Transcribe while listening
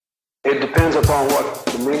It depends upon what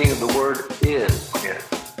the meaning of the word is. Yeah.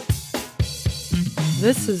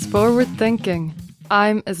 This is Forward Thinking.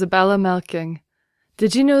 I'm Isabella Melking.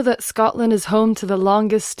 Did you know that Scotland is home to the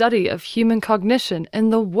longest study of human cognition in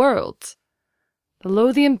the world? The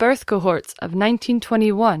Lothian birth cohorts of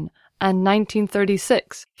 1921 and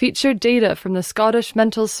 1936 featured data from the Scottish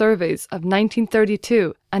mental surveys of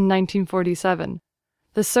 1932 and 1947.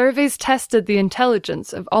 The surveys tested the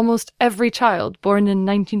intelligence of almost every child born in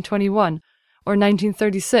 1921 or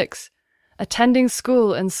 1936, attending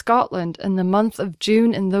school in Scotland in the month of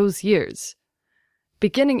June in those years.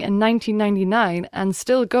 Beginning in 1999 and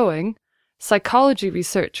still going, psychology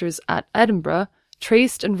researchers at Edinburgh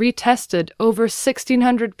traced and retested over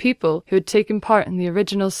 1,600 people who had taken part in the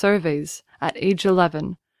original surveys at age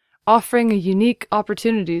 11, offering a unique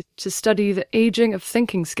opportunity to study the aging of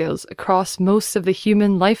thinking skills across most of the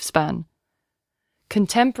human lifespan.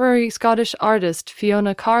 Contemporary Scottish artist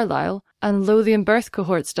Fionna Carlisle and Lothian birth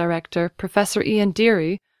cohorts director Professor Ian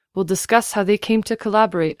Deary will discuss how they came to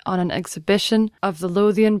collaborate on an exhibition of the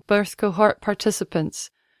Lothian birth cohort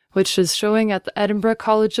participants, which is showing at the Edinburgh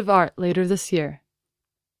College of Art later this year.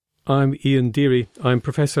 I'm Ian Deary. I'm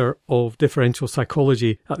Professor of Differential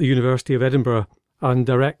Psychology at the University of Edinburgh and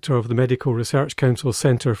Director of the Medical Research Council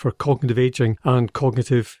Centre for Cognitive Ageing and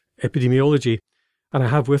Cognitive Epidemiology. And I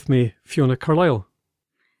have with me Fionna Carlisle.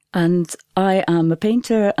 And I am a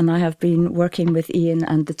painter, and I have been working with Ian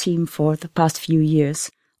and the team for the past few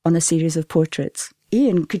years on a series of portraits.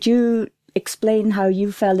 Ian, could you explain how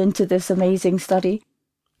you fell into this amazing study?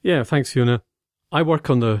 Yeah, thanks, Fionna. I work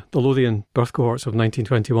on the Lothian birth cohorts of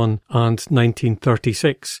 1921 and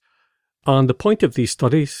 1936. And the point of these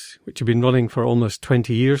studies, which have been running for almost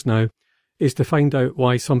 20 years now, is to find out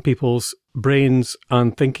why some people's brains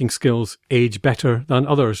and thinking skills age better than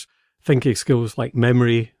others. Thinking skills like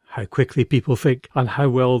memory, how quickly people think, and how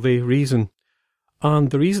well they reason.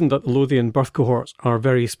 And the reason that the Lothian birth cohorts are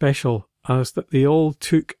very special is that they all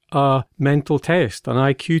took a mental test, an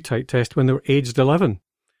IQ type test, when they were aged 11.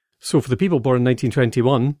 So for the people born in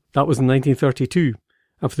 1921, that was in 1932.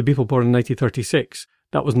 And for the people born in 1936,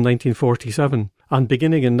 that was in 1947. And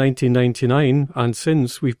beginning in 1999 and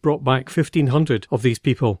since, we've brought back 1,500 of these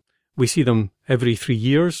people. We see them every 3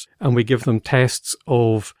 years and we give them tests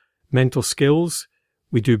of mental skills.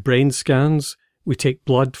 We do brain scans. We take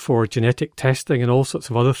blood for genetic testing and all sorts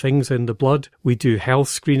of other things in the blood. We do health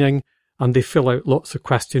screening and they fill out lots of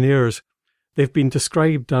questionnaires. They've been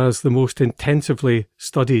described as the most intensively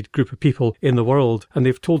studied group of people in the world, and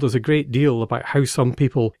they've told us a great deal about how some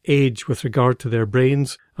people age with regard to their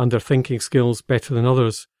brains and their thinking skills better than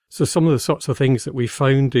others. So some of the sorts of things that we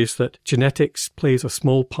found is that genetics plays a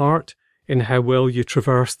small part in how well you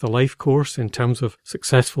traverse the life course in terms of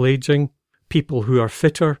successful aging. People who are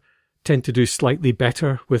fitter tend to do slightly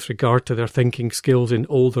better with regard to their thinking skills in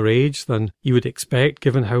older age than you would expect,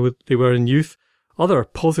 given how they were in youth. Other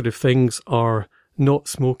positive things are not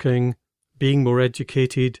smoking, being more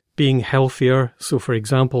educated, being healthier. So, for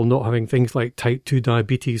example, not having things like type 2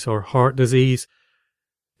 diabetes or heart disease.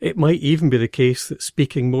 It might even be the case that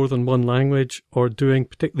speaking more than one language or doing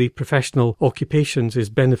particularly professional occupations is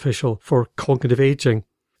beneficial for cognitive aging.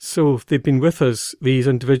 So they've been with us, these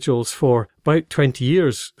individuals, for about 20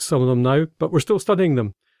 years, some of them now, but we're still studying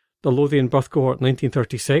them. The Lothian birth cohort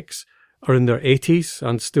 1936 are in their 80s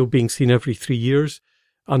and still being seen every 3 years,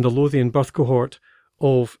 and the Lothian birth cohort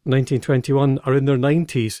of 1921 are in their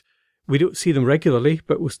 90s. We don't see them regularly,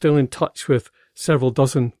 but we're still in touch with several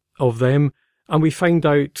dozen of them, and we find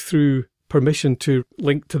out through permission to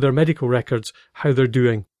link to their medical records how they're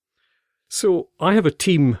doing. So I have a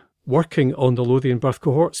team working on the Lothian birth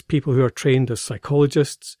cohorts, people who are trained as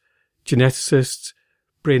psychologists, geneticists,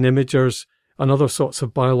 brain imagers, and other sorts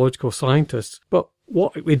of biological scientists. But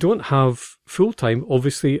what we don't have full-time,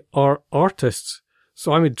 obviously, are artists.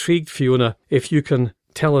 So I'm intrigued, Fionna, if you can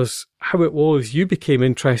tell us how it was you became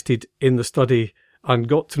interested in the study and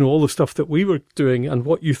got to know all the stuff that we were doing and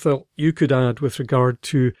what you felt you could add with regard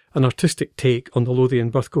to an artistic take on the Lothian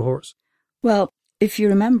birth cohorts. Well, if you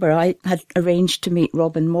remember, I had arranged to meet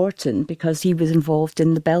Robin Morton because he was involved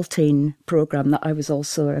in the Beltane programme that I was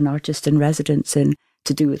also an artist in residence in,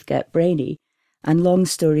 to do with Get Brainy. And long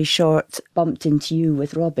story short, bumped into you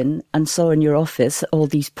with Robin and saw in your office all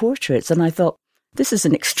these portraits. And I thought, this is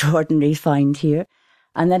an extraordinary find here.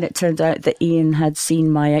 And then it turned out that Ian had seen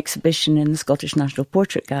my exhibition in the Scottish National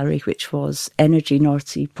Portrait Gallery, which was Energy North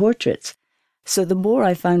Sea Portraits. So the more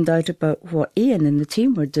I found out about what Ian and the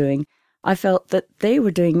team were doing, I felt that they were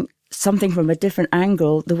doing something from a different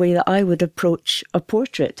angle, the way that I would approach a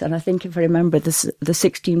portrait. And I think if I remember the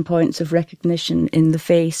 16 points of recognition in the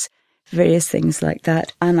face, various things like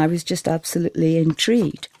that. And I was just absolutely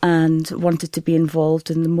intrigued and wanted to be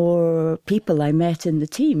involved. And the more people I met in the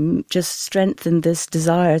team just strengthened this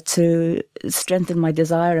desire to strengthen my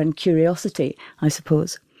desire and curiosity, I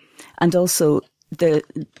suppose. And also the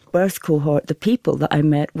birth cohort, the people that I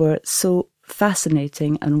met were so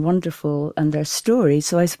fascinating and wonderful, and their stories.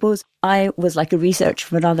 So I suppose I was like a researcher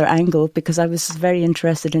from another angle because I was very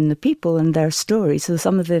interested in the people and their stories. So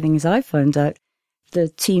some of the things I found out, the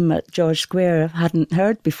team at George Square hadn't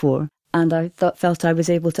heard before, and I felt I was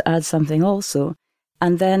able to add something also.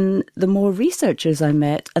 And then the more researchers I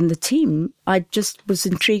met and the team, I just was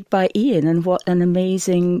intrigued by Ian and what an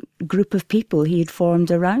amazing group of people he had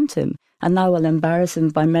formed around him. And now I'll embarrass him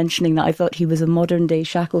by mentioning that I thought he was a modern-day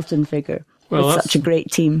Shackleton figure. Well, it's such a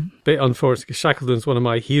great team. A bit unfortunate, because Shackleton's one of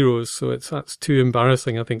my heroes, so that's too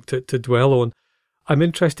embarrassing, I think, to dwell on. I'm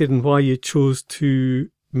interested in why you chose to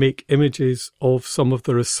make images of some of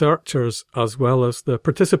the researchers as well as the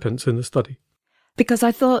participants in the study. Because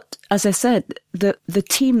I thought, as I said, the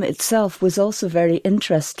team itself was also very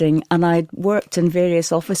interesting, and I'd worked in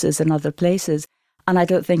various offices in other places, and I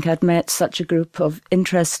don't think I'd met such a group of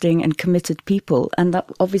interesting and committed people. And that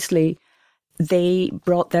obviously they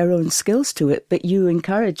brought their own skills to it, but you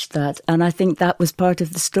encouraged that. And I think that was part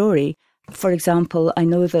of the story. For example, I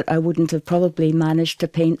know that I wouldn't have probably managed to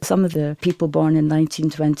paint some of the people born in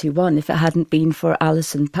 1921 if it hadn't been for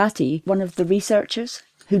Alison Patty, one of the researchers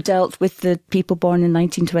who dealt with the people born in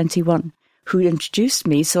 1921, who introduced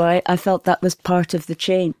me. So I felt that was part of the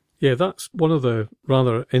chain. Yeah, that's one of the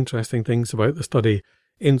rather interesting things about the study,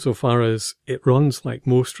 insofar as it runs like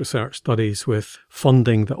most research studies with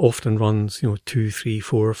funding that often runs, 2, 3,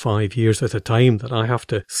 4, 5 years at a time that I have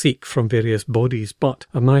to seek from various bodies. But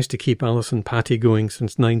I've managed to keep Alison Patty going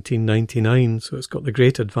since 1999, so it's got the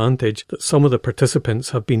great advantage that some of the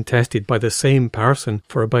participants have been tested by the same person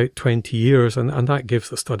for about 20 years, and that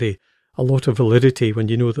gives the study a lot of validity when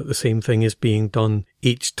you know that the same thing is being done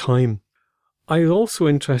each time. I was also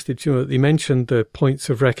interested, that you mentioned the points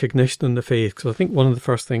of recognition in the face, because I think one of the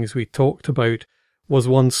first things we talked about was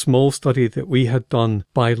one small study that we had done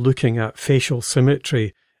by looking at facial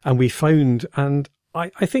symmetry, and we found, and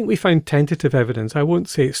I think we found tentative evidence, I won't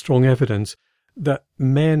say it's strong evidence, that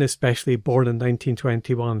men especially born in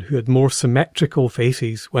 1921 who had more symmetrical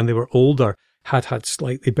faces when they were older had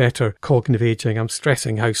slightly better cognitive aging. I'm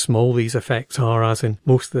stressing how small these effects are, as in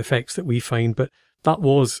most of the effects that we find, but that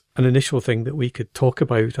was an initial thing that we could talk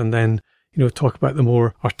about, and then, talk about the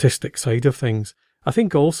more artistic side of things. I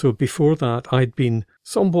think also before that, I'd been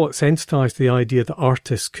somewhat sensitized to the idea that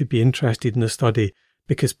artists could be interested in the study,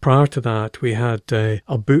 because prior to that, we had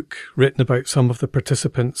a book written about some of the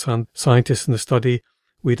participants and scientists in the study.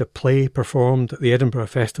 We had a play performed at the Edinburgh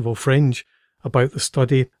Festival Fringe about the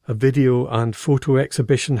study. A video and photo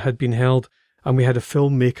exhibition had been held, and we had a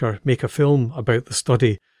filmmaker make a film about the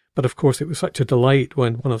study. But of course, it was such a delight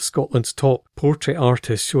when one of Scotland's top portrait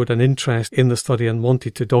artists showed an interest in the study and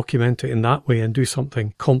wanted to document it in that way and do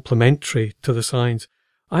something complementary to the science.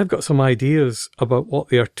 I've got some ideas about what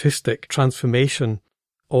the artistic transformation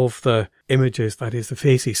of the images, that is the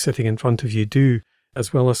faces sitting in front of you, do,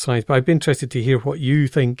 as well as science. But I'd be interested to hear what you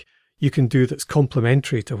think you can do that's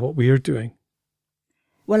complementary to what we're doing.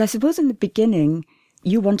 Well, I suppose in the beginning,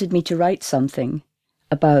 you wanted me to write something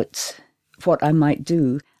about what I might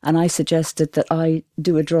do, and I suggested that I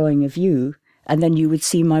do a drawing of you, and then you would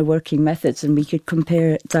see my working methods and we could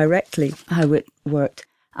compare directly how it worked.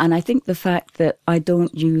 And I think the fact that I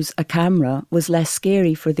don't use a camera was less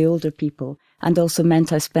scary for the older people, and also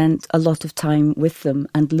meant I spent a lot of time with them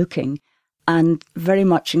and looking, and very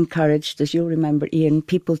much encouraged, as you'll remember, Ian,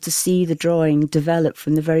 people to see the drawing develop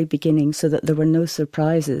from the very beginning so that there were no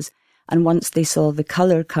surprises. And once they saw the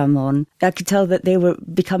colour come on, I could tell that they were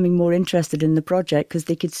becoming more interested in the project because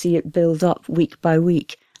they could see it build up week by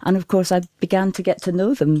week. And of course, I began to get to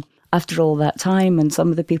know them after all that time. And some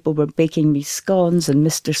of the people were baking me scones, and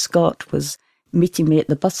Mr. Scott was meeting me at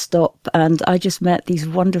the bus stop. And I just met these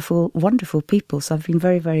wonderful, wonderful people. So I've been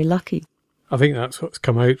very, very lucky. I think that's what's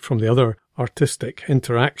come out from the other artistic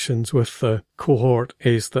interactions with the cohort,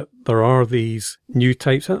 is that there are these new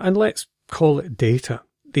types, and let's call it data,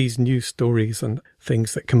 these new stories and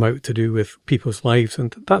things that come out to do with people's lives.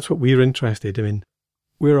 And that's what we're interested in.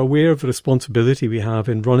 We're aware of the responsibility we have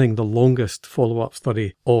in running the longest follow-up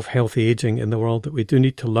study of healthy aging in the world, that we do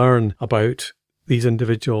need to learn about these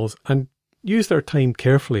individuals and use their time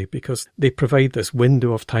carefully, because they provide this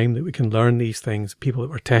window of time that we can learn these things, people that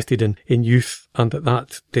were tested in youth, and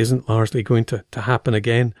that isn't largely going to happen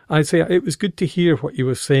again. I'd say it was good to hear what you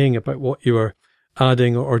were saying about what you were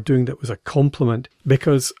adding or doing that was a compliment,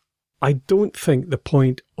 because I don't think the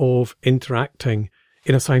point of interacting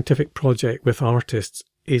in a scientific project with artists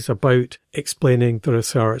is about explaining the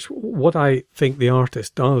research. What I think the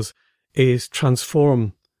artist does is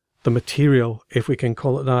transform the material, if we can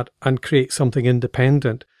call it that, and create something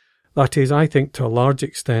independent. That is, I think, to a large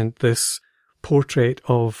extent, this portrait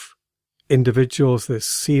of individuals, this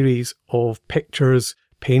series of pictures,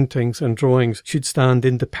 paintings and drawings should stand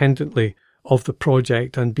independently of the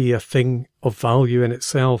project and be a thing of value in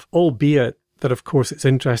itself, albeit that, of course, it's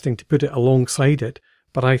interesting to put it alongside it.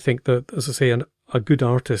 But I think that, as I say, a good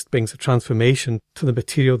artist brings a transformation to the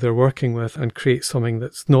material they're working with and creates something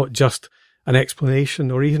that's not just an explanation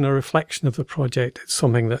or even a reflection of the project. It's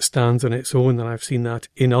something that stands on its own, and I've seen that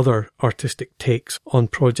in other artistic takes on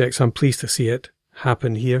projects. I'm pleased to see it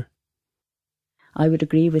happen here. I would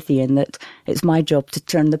agree with Ian that it's my job to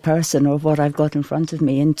turn the person or what I've got in front of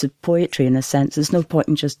me into poetry in a sense. There's no point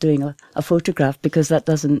in just doing a photograph because that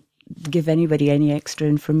doesn't give anybody any extra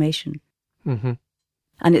information. Mm-hmm.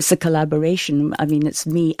 And it's a collaboration. I mean, it's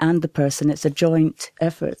me and the person. It's a joint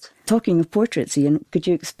effort. Talking of portraits, Ian, could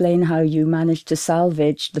you explain how you managed to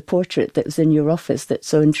salvage the portrait that was in your office that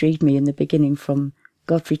so intrigued me in the beginning from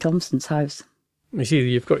Godfrey Thompson's house? You see,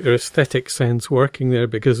 you've got your aesthetic sense working there,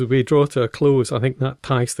 because as we draw to a close, I think that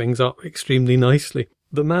ties things up extremely nicely.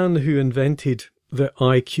 The man who invented the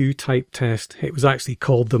IQ type test, it was actually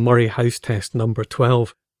called the Murray House test number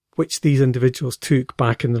 12, which these individuals took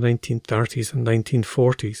back in the 1930s and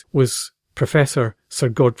 1940s, was Professor Sir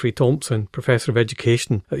Godfrey Thompson, Professor of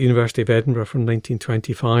Education at the University of Edinburgh from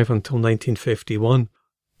 1925 until 1951.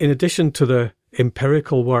 In addition to the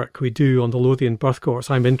empirical work we do on the Lothian birth cohorts,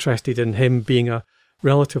 I'm interested in him being a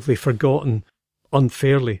relatively forgotten,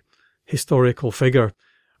 unfairly historical figure.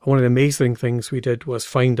 One of the amazing things we did was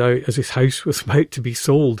find out, as his house was about to be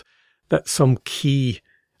sold, that some key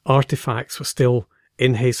artefacts were still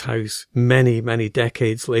in his house many, many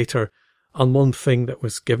decades later. And one thing that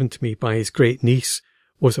was given to me by his great niece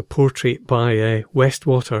was a portrait by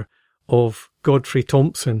Westwater of Godfrey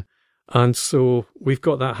Thompson. And so we've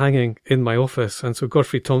got that hanging in my office. And so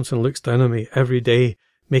Godfrey Thompson looks down on me every day,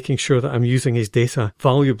 making sure that I'm using his data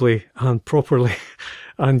valuably and properly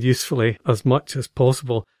and usefully as much as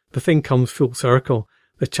possible. The thing comes full circle.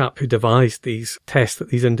 The chap who devised these tests that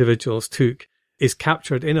these individuals took is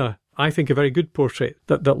captured in I think, a very good portrait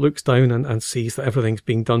that looks down and sees that everything's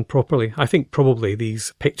being done properly. I think probably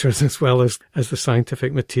these pictures as well as the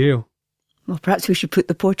scientific material. Well, perhaps we should put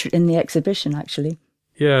the portrait in the exhibition, actually.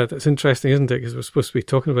 Yeah, that's interesting, isn't it? Because we're supposed to be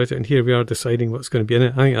talking about it, and here we are deciding what's going to be in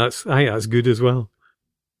it. I think that's good as well.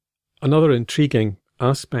 Another intriguing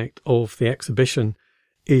aspect of the exhibition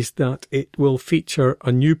is that it will feature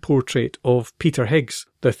a new portrait of Peter Higgs,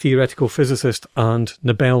 the theoretical physicist and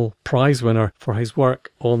Nobel Prize winner for his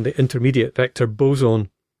work on the intermediate vector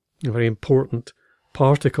boson, a very important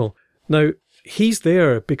particle. Now, he's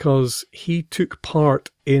there because he took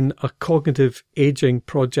part in a cognitive aging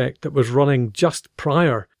project that was running just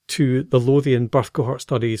prior to the Lothian birth cohort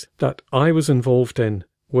studies that I was involved in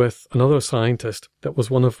with another scientist that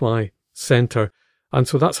was one of my centre. And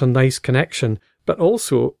so that's a nice connection. But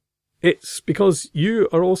also, it's because you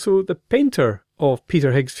are also the painter of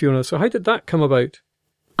Peter Higgs, Fionna. So how did that come about?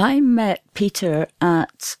 I met Peter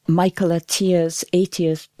at Michael Attia's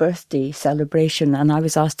 80th birthday celebration, and I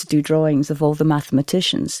was asked to do drawings of all the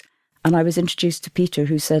mathematicians. And I was introduced to Peter,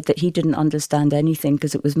 who said that he didn't understand anything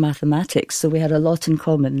because it was mathematics, so we had a lot in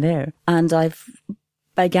common there. And I've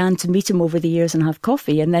began to meet him over the years and have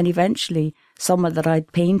coffee, and then eventually someone that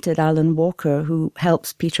I'd painted, Alan Walker, who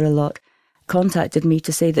helps Peter a lot, contacted me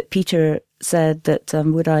to say that Peter said that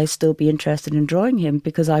would I still be interested in drawing him,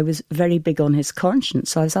 because I was very big on his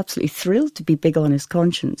conscience. So I was absolutely thrilled to be big on his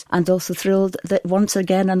conscience, and also thrilled that once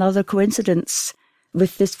again another coincidence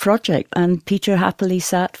with this project. And Peter happily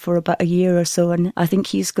sat for about a year or so, and I think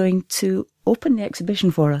he's going to open the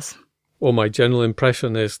exhibition for us. Well, my general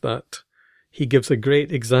impression is that he gives a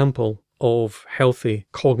great example of healthy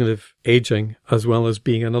cognitive aging, as well as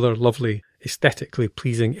being another lovely, aesthetically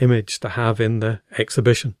pleasing image to have in the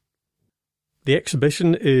exhibition. The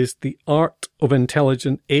exhibition is The Art of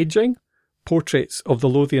Intelligent Aging, Portraits of the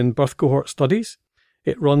Lothian Birth Cohort Studies.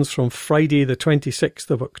 It runs from Friday the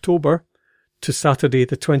 26th of October to Saturday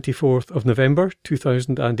the 24th of November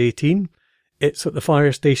 2018. It's at the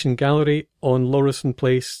Fire Station Gallery on Lorison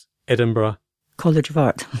Place, Edinburgh. College of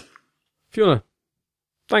Art. Fionna,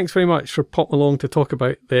 thanks very much for popping along to talk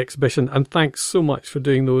about the exhibition, and thanks so much for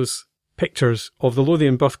doing those pictures of the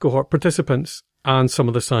Lothian Birth Cohort participants and some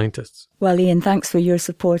of the scientists. Well, Ian, thanks for your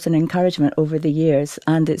support and encouragement over the years,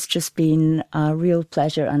 and it's just been a real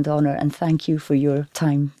pleasure and honour, and thank you for your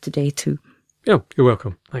time today too. Yeah, you're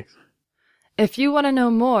welcome. Thanks. If you want to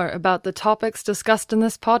know more about the topics discussed in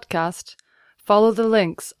this podcast, follow the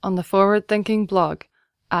links on the Forward Thinking blog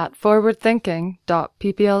at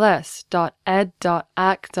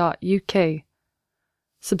forwardthinking.ppls.ed.ac.uk.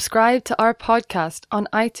 Subscribe to our podcast on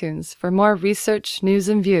iTunes for more research, news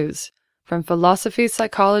and views from philosophy,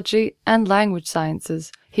 psychology and language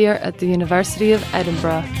sciences here at the University of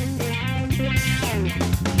Edinburgh.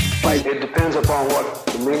 It depends upon what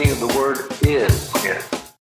the meaning of the word is.